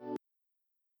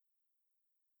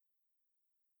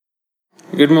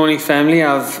Good morning, family.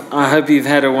 I hope you've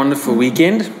had a wonderful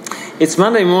weekend. It's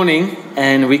Monday morning,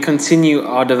 and we continue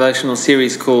our devotional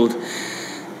series called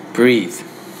Breathe.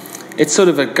 It's sort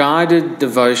of a guided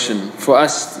devotion for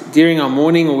us during our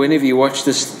morning or whenever you watch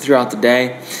this throughout the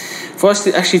day, for us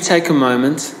to actually take a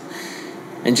moment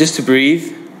and just to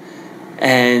breathe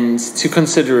and to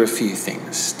consider a few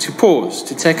things, to pause,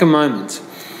 to take a moment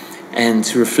and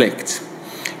to reflect.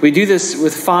 We do this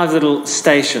with 5 little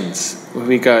stations where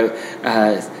we go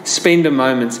spend a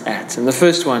moment at. And the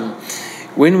first one,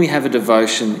 when we have a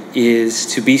devotion, is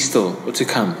to be still or to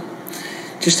come.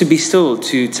 Just to be still,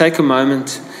 to take a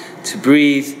moment, to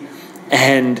breathe,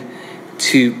 and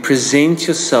to present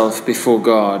yourself before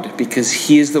God, because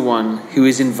He is the one who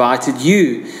has invited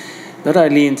you not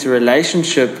only into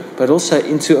relationship, but also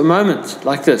into a moment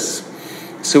like this.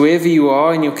 So wherever you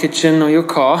are, in your kitchen or your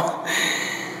car,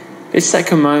 let's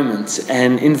take a moment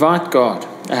and invite God,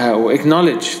 or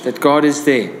acknowledge that God is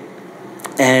there,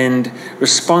 and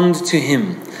respond to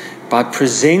Him by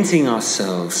presenting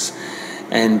ourselves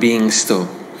and being still.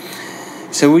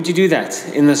 So would you do that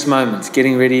in this moment,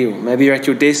 getting ready, or maybe you're at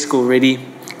your desk already?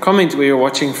 Comment where you're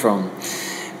watching from.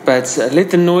 But let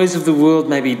the noise of the world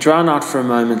maybe drown out for a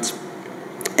moment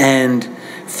and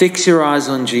fix your eyes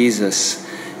on Jesus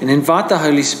and invite the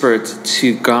Holy Spirit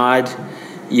to guide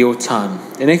your time,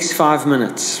 the next 5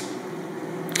 minutes.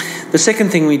 The second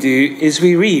thing we do is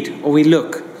we read or we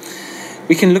look.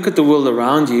 We can look at the world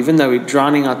around you, even though we're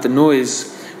drowning out the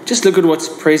noise. Just look at what's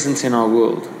present in our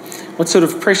world. What sort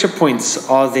of pressure points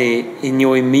are there in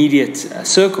your immediate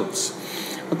circles?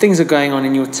 What things are going on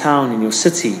in your town, in your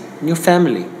city, in your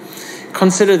family?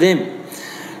 Consider them.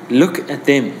 Look at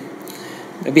them.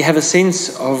 Maybe have a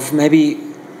sense of maybe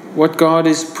what God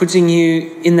is putting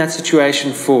you in that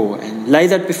situation for, and lay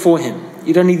that before Him.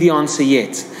 You don't need the answer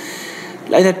yet.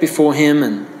 Lay that before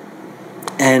Him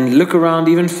and look around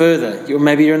even further.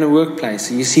 Maybe you're in a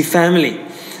workplace, you see family,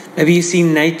 maybe you see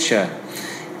nature.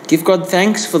 Give God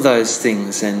thanks for those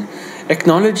things and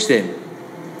acknowledge them.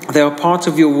 They are part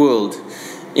of your world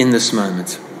in this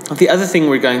moment. The other thing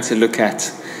we're going to look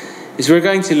at is we're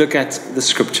going to look at the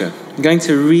Scripture. I'm going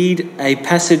to read a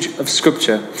passage of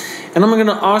Scripture, and I'm going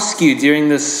to ask you during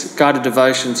this guided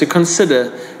devotion to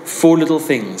consider 4 little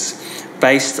things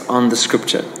based on the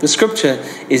Scripture. The Scripture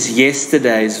is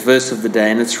yesterday's verse of the day,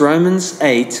 and it's Romans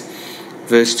 8,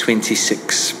 verse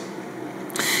 26.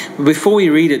 Before we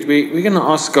read it, we're going to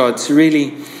ask God to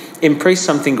really impress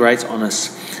something great on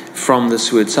us from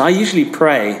this word. So I usually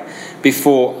pray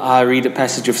before I read a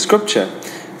passage of Scripture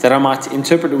that I might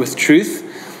interpret it with truth,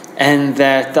 and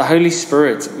that the Holy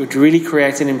Spirit would really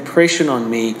create an impression on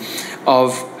me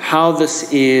of how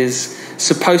this is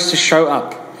supposed to show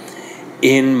up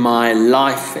in my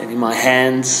life and in my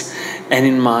hands and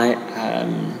in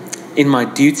my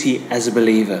duty as a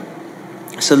believer.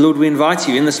 So Lord, we invite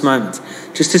you in this moment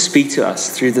just to speak to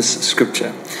us through this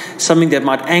Scripture, something that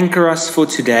might anchor us for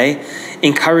today,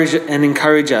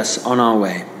 encourage us on our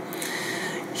way.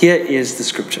 Here is the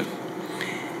Scripture.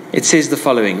 It says the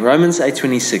following, Romans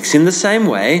 8:26. In the same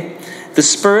way, the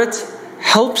Spirit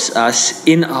helps us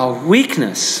in our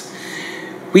weakness.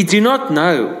 We do not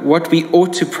know what we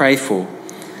ought to pray for,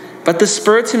 but the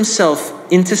Spirit Himself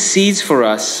intercedes for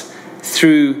us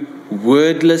through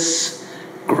wordless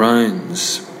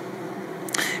groans.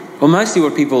 Well, mostly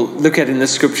what people look at in the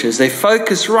Scriptures, they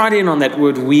focus right in on that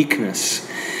word weakness.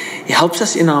 He helps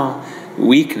us in our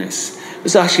weakness.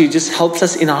 This actually just helps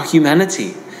us in our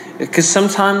humanity, because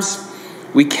sometimes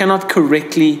we cannot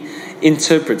correctly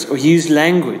interpret or use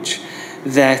language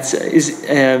that is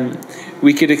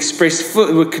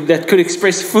that could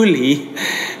express fully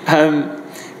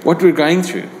what we're going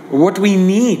through, or what we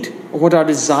need, or what our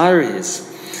desire is.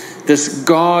 This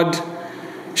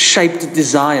God-shaped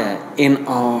desire in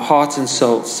our heart and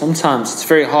soul. Sometimes it's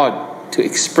very hard to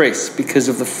express because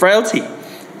of the frailty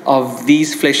of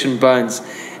these flesh and bones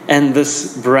and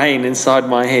this brain inside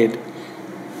my head.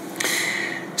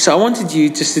 So I wanted you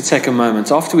just to take a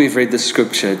moment after we've read the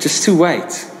Scripture, just to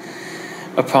wait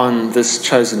upon this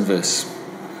chosen verse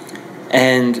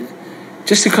and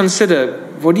just to consider,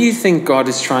 what do you think God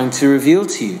is trying to reveal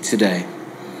to you today?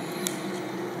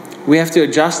 We have to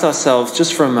adjust ourselves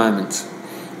just for a moment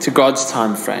to God's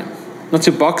time frame, not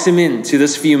to box Him in to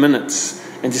this few minutes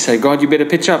and to say, God, you better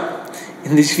pitch up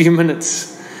in these few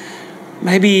minutes.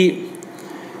 Maybe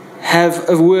have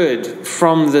a word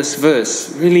from this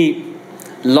verse really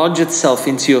lodge itself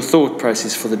into your thought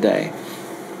process for the day,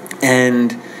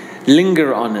 and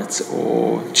linger on it,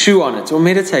 or chew on it, or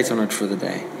meditate on it for the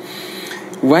day.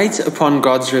 Wait upon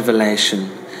God's revelation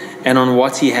and on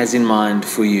what He has in mind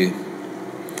for you.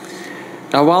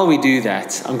 Now, while we do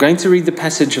that, I'm going to read the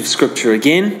passage of Scripture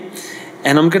again,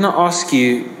 and I'm going to ask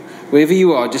you, wherever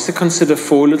you are, just to consider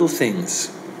 4 little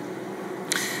things.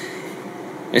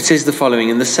 It says the following: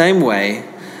 in the same way,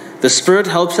 the Spirit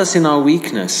helps us in our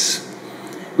weakness.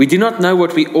 We do not know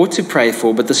what we ought to pray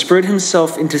for, but the Spirit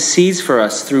himself intercedes for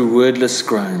us through wordless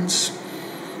groans.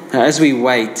 Now, as we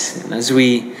wait and as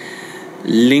we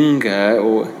linger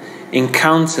or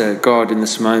encounter God in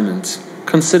this moment,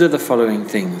 consider the following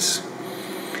things.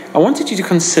 I wanted you to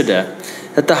consider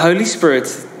that the Holy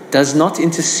Spirit does not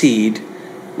intercede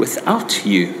without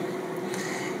you.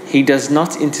 He does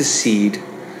not intercede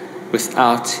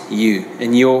without you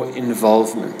and your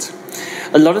involvement.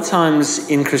 A lot of times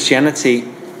in Christianity,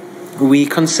 we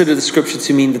consider the Scripture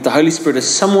to mean that the Holy Spirit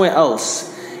is somewhere else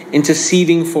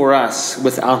interceding for us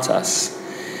without us.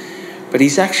 But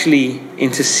he's actually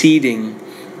interceding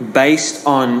based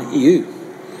on you,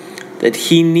 that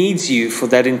he needs you for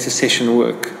that intercession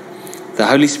work. The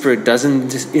Holy Spirit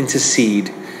doesn't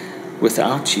intercede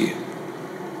without you.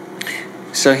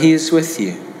 So he is with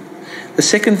you. The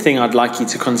second thing I'd like you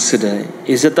to consider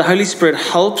is that the Holy Spirit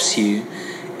helps you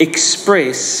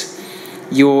express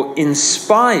your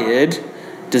inspired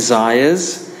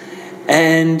desires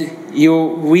and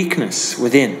your weakness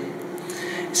within.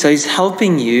 So he's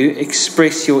helping you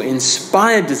express your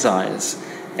inspired desires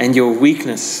and your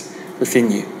weakness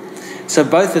within you. So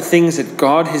both the things that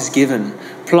God has given,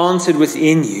 planted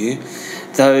within you,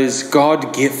 those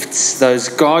God gifts, those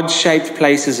God-shaped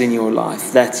places in your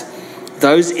life, that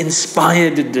those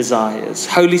inspired desires,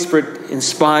 Holy Spirit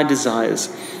inspired desires,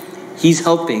 he's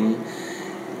helping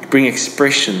bring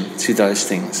expression to those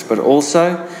things, but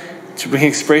also to bring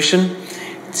expression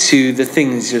to the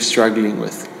things you're struggling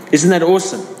with. Isn't that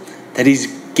awesome? That he's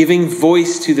giving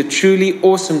voice to the truly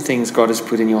awesome things God has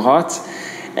put in your heart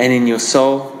and in your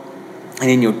soul and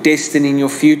in your destiny, in your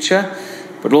future,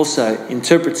 but also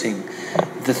interpreting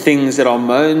the things that are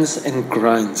moans and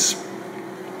groans.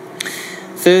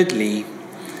 Thirdly,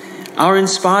 our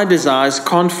inspired desires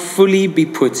can't fully be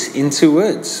put into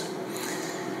words.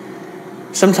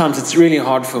 Sometimes it's really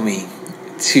hard for me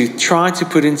to try to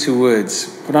put into words,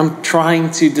 but I'm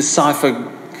trying to decipher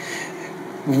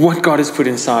what God has put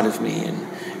inside of me and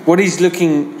what he's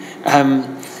looking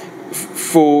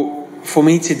for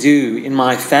me to do in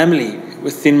my family,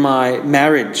 within my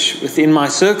marriage, within my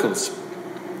circles.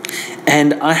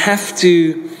 And I have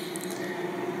to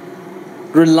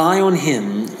rely on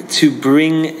him to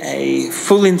bring a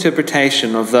full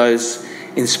interpretation of those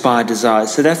inspired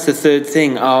desires. So that's the third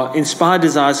thing. Our inspired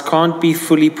desires can't be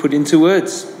fully put into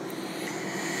words.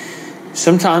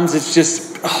 Sometimes it's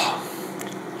just,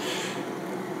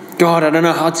 God, I don't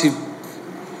know how to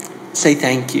say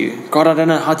thank you. God, I don't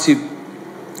know how to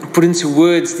put into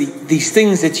words these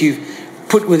things that you've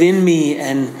put within me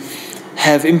and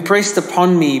have impressed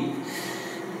upon me,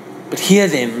 but hear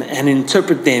them and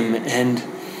interpret them and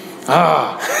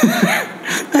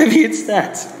maybe it's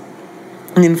that.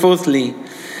 And then fourthly,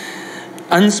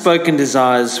 unspoken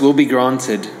desires will be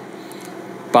granted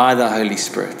by the Holy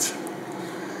Spirit.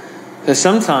 So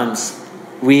sometimes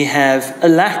we have a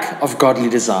lack of godly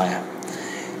desire.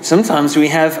 Sometimes we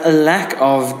have a lack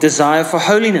of desire for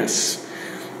holiness.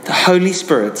 The Holy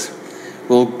Spirit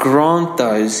will grant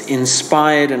those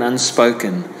inspired and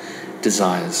unspoken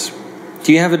desires.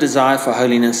 Do you have a desire for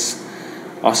holiness?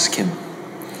 Ask him.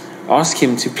 Ask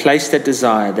him to place that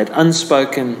desire, that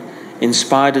unspoken,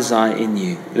 inspired desire in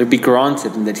you. It'll be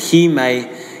granted, and that he may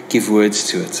give words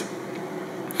to it.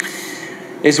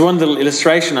 There's one little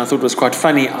illustration I thought was quite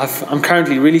funny. I'm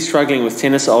currently really struggling with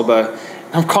tennis elbow.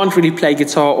 I can't really play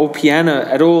guitar or piano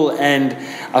at all. And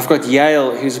I've got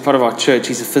Yale, who's a part of our church.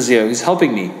 He's a physio who's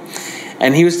helping me.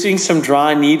 And he was doing some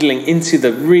dry needling into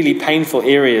the really painful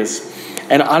areas.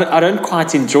 And I don't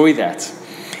quite enjoy that.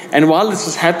 And while this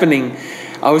was happening,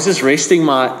 I was just resting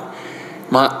my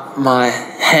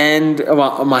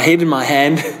head in my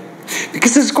hand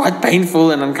because it's quite painful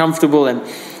and uncomfortable. And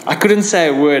I couldn't say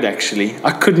a word, actually.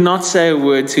 I could not say a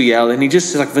word to Yale. And he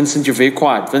just said, Vincent, you're very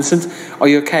quiet. Vincent, are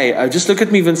you okay? Just look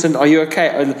at me, Vincent. Are you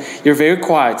okay? You're very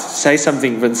quiet. Say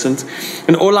something, Vincent.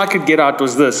 And all I could get out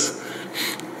was this.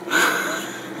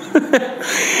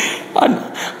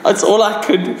 That's all I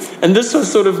could. And this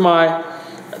was sort of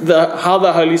how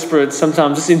the Holy Spirit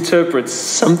sometimes just interprets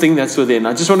something that's within.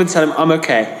 I just wanted to tell him, I'm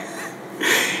okay.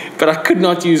 But I could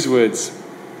not use words.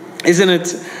 Isn't it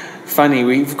funny?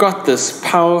 We've got this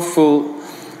powerful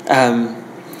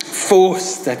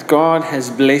force that God has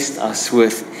blessed us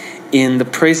with in the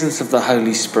presence of the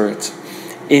Holy Spirit,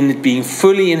 in him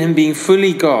being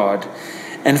fully God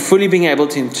and fully being able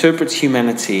to interpret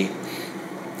humanity,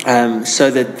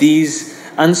 so that these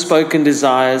unspoken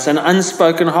desires and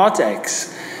unspoken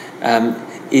heartaches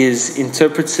is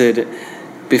interpreted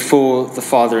before the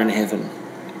Father in heaven.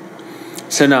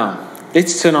 So now,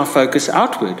 let's turn our focus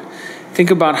outward.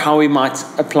 Think about how we might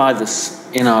apply this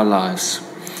in our lives.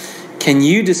 Can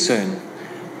you discern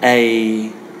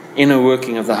an inner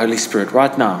working of the Holy Spirit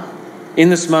right now, in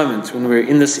this moment, when we're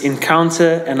in this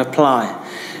encounter and apply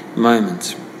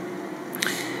moment?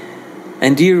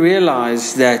 And do you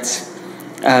realize that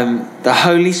the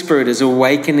Holy Spirit is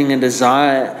awakening a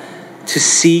desire to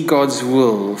see God's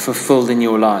will fulfilled in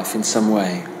your life in some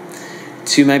way?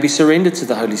 To maybe surrender to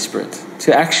the Holy Spirit,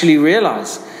 to actually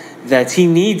realize that He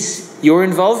needs your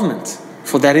involvement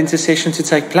for that intercession to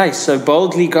take place. So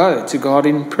boldly go to God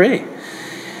in prayer.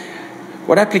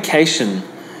 What application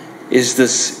is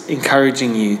this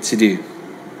encouraging you to do?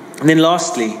 And then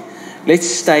lastly, let's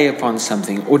stay upon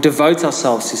something or devote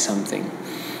ourselves to something.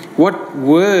 What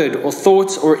word or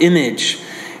thought or image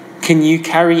can you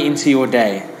carry into your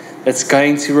day that's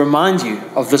going to remind you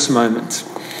of this moment?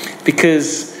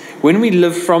 Because when we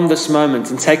live from this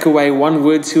moment and take away one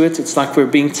word to it, it's like we're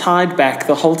being tied back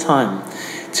the whole time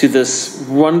to this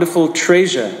wonderful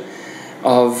treasure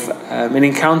of an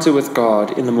encounter with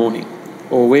God in the morning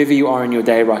or wherever you are in your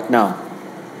day right now.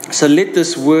 So let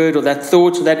this word or that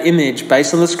thought or that image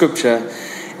based on the scripture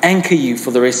anchor you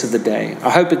for the rest of the day. I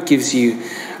hope it gives you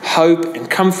hope and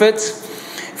comfort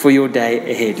for your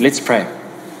day ahead. Let's pray.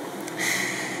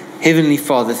 Heavenly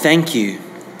Father, thank you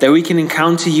that we can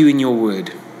encounter you in your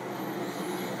word.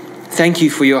 Thank you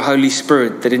for your Holy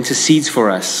Spirit that intercedes for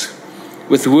us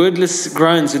with wordless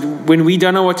groans. When we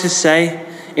don't know what to say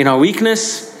in our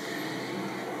weakness,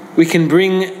 we can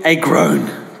bring a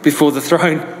groan before the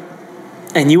throne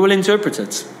and you will interpret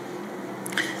it.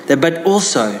 But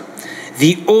also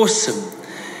the awesome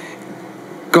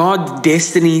God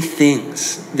destiny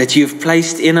things that you have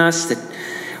placed in us that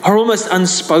are almost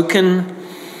unspoken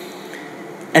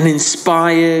and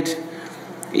inspired,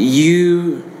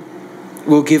 you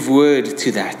will give word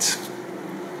to that.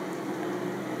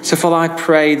 So Father, I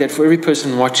pray that for every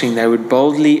person watching, they would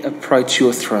boldly approach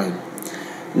your throne,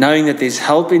 knowing that there's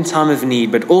help in time of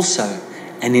need, but also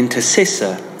an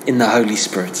intercessor in the Holy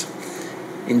Spirit.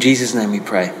 In Jesus' name we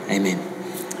pray. Amen.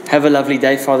 Have a lovely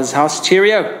day, Father's house.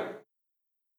 Cheerio.